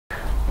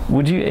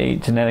Would you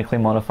eat genetically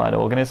modified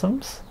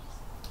organisms?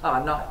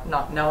 Oh,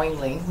 not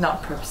knowingly,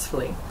 not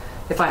purposefully.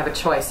 If I have a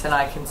choice and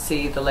I can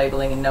see the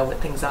labelling and know what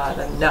things are,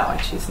 then no, I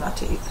choose not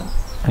to eat them.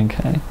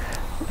 Okay.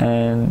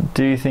 And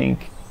do you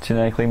think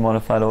genetically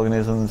modified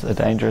organisms are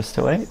dangerous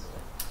to eat?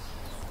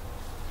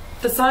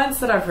 The science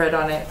that I've read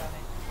on it,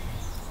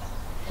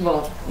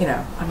 well, you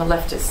know, I'm a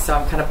leftist, so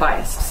I'm kind of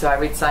biased. So I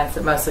read science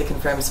that mostly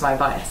confirms my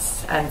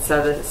bias. And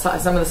so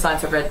some of the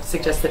science I've read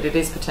suggests that it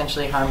is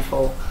potentially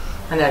harmful.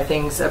 And there are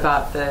things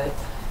about the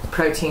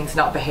proteins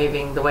not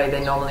behaving the way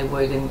they normally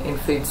would in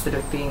foods that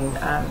have been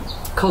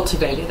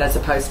cultivated as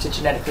opposed to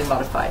genetically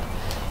modified.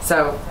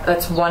 So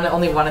that's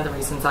only one of the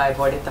reasons I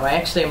avoid it, though. I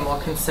actually am more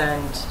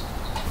concerned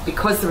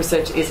because the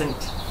research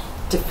isn't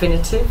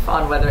definitive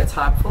on whether it's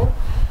harmful,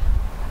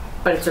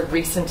 but it's a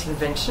recent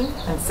invention,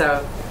 and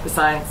so the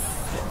science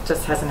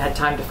just hasn't had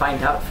time to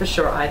find out for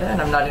sure either,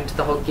 and I'm not into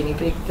the whole guinea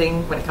pig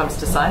thing when it comes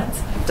to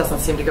science. It doesn't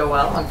seem to go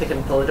well. I'm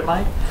thinking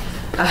thalidomide.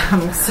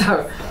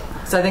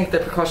 So I think the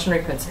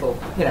precautionary principle,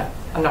 you know,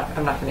 I'm not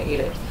going to eat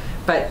it.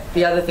 But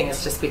the other thing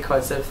is just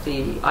because of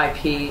the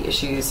IP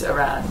issues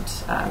around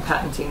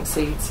patenting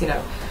seeds, you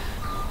know,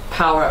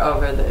 power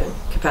over the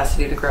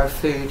capacity to grow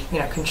food, you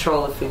know,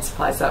 control of food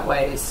supplies that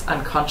way is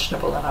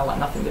unconscionable, and I want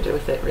nothing to do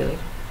with it, really.